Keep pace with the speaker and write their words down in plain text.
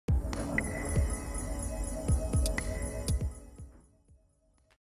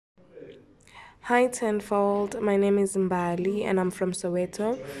Hi Tenfold, my name is Mbali and I'm from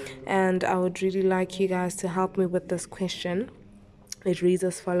Soweto, and I would really like you guys to help me with this question. It reads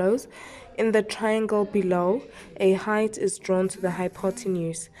as follows. In the triangle below, a height is drawn to the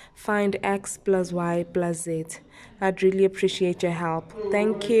hypotenuse. Find x plus y plus z. I'd really appreciate your help.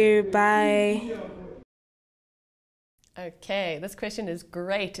 Thank you. Bye. Okay, this question is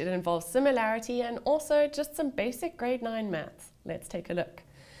great. It involves similarity and also just some basic grade 9 maths. Let's take a look.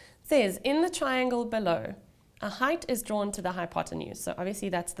 It says, in the triangle below, a height is drawn to the hypotenuse. So obviously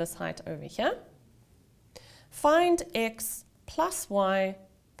that's this height over here. Find x plus y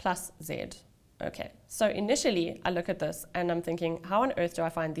plus z. Okay, so initially I look at this and I'm thinking, how on earth do I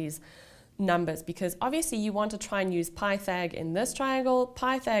find these numbers? Because obviously you want to try and use Pythag in this triangle,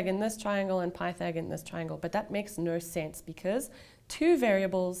 Pythag in this triangle, and Pythag in this triangle, but that makes no sense because 2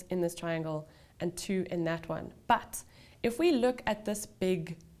 variables in this triangle and 2 in that one. But if we look at this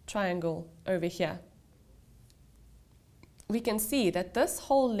big triangle over here, we can see that this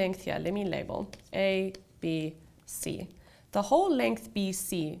whole length here, let me label A, B, C. The whole length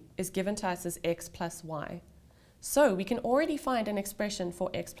BC is given to us as x plus y. So we can already find an expression for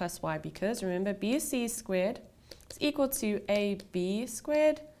x plus y because remember BC squared is equal to AB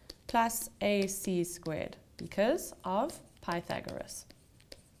squared plus AC squared because of Pythagoras.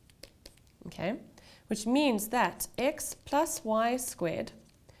 Okay, which means that x plus y squared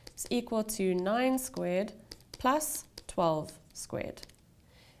is equal to 9 squared plus 12 squared.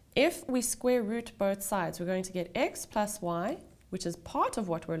 If we square root both sides, we're going to get x plus y, which is part of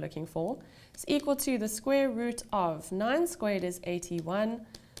what we're looking for, is equal to the square root of 9 squared is 81,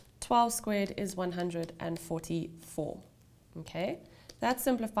 12 squared is 144. Okay, that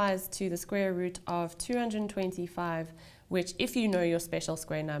simplifies to the square root of 225, which, if you know your special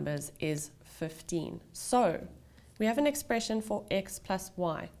square numbers, is 15. So we have an expression for x plus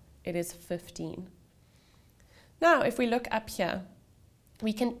y. It is 15. Now, if we look up here,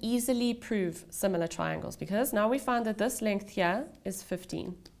 we can easily prove similar triangles because now we found that this length here is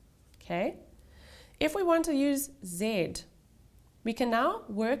 15. Okay? If we want to use z, we can now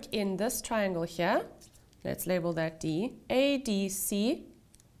work in this triangle here. Let's label that D. ADC,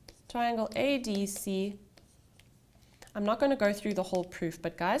 triangle ADC. I'm not going to go through the whole proof,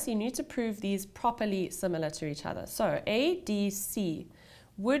 but guys, you need to prove these properly similar to each other. So ADC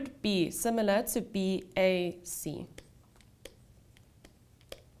would be similar to BAC.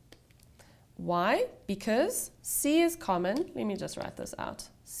 Why? Because C is common. Let me just write this out.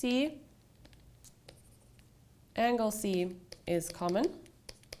 Angle C is common.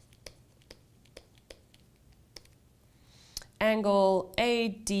 Angle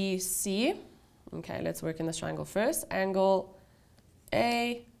ADC. Okay, let's work in this triangle first. Angle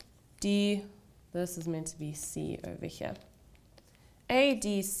AD, this is meant to be C over here.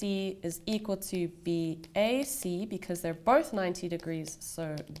 ADC is equal to BAC because they're both 90 degrees,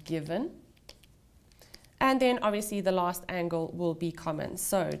 so given. And then obviously the last angle will be common.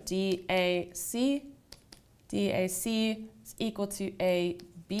 So DAC is equal to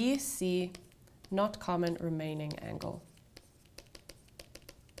ABC, not common, remaining angle.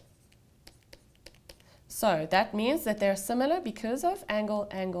 So that means that they're similar because of angle,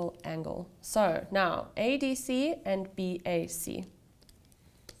 angle, angle. So now ADC and BAC.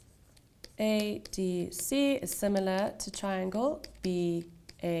 ADC is similar to triangle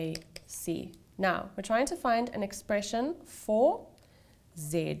BAC. Now, we're trying to find an expression for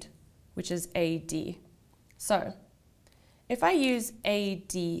Z, which is AD. So, if I use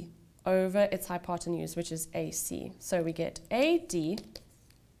AD over its hypotenuse, which is AC, so we get AD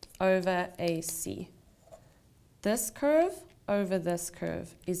over AC. This curve over this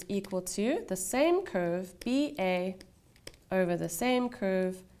curve is equal to the same curve BA over the same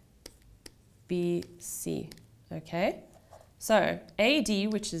curve BC. Okay? So, AD,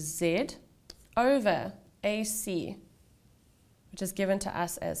 which is Z, over AC, which is given to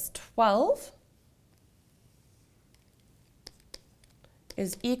us as 12,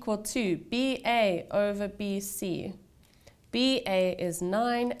 is equal to BA over BC. BA is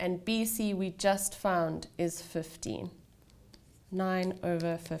 9 and BC we just found is 15. 9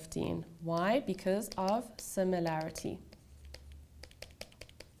 over 15. Why? Because of similarity.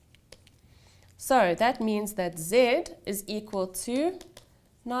 So that means that Z is equal to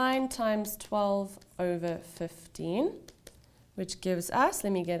 9 times 12 over 15, which gives us,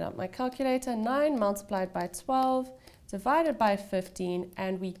 let me get out my calculator, 9 multiplied by 12 divided by 15,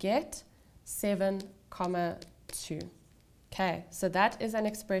 and we get 7,2. Okay, so that is an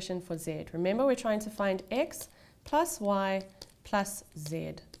expression for Z. Remember, we're trying to find x plus y plus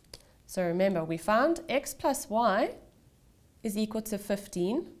z. So remember, we found x plus y is equal to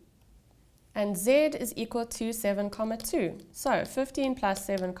 15. And z is equal to 7, 2. So 15 plus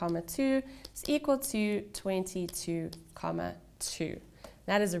 7, 2 is equal to 22, 2.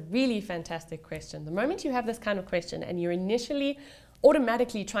 That is a really fantastic question. The moment you have this kind of question and you're initially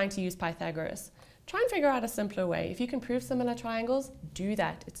automatically trying to use Pythagoras, try and figure out a simpler way. If you can prove similar triangles, do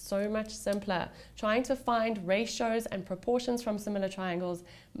that. It's so much simpler. Trying to find ratios and proportions from similar triangles,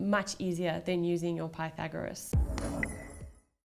 much easier than using your Pythagoras.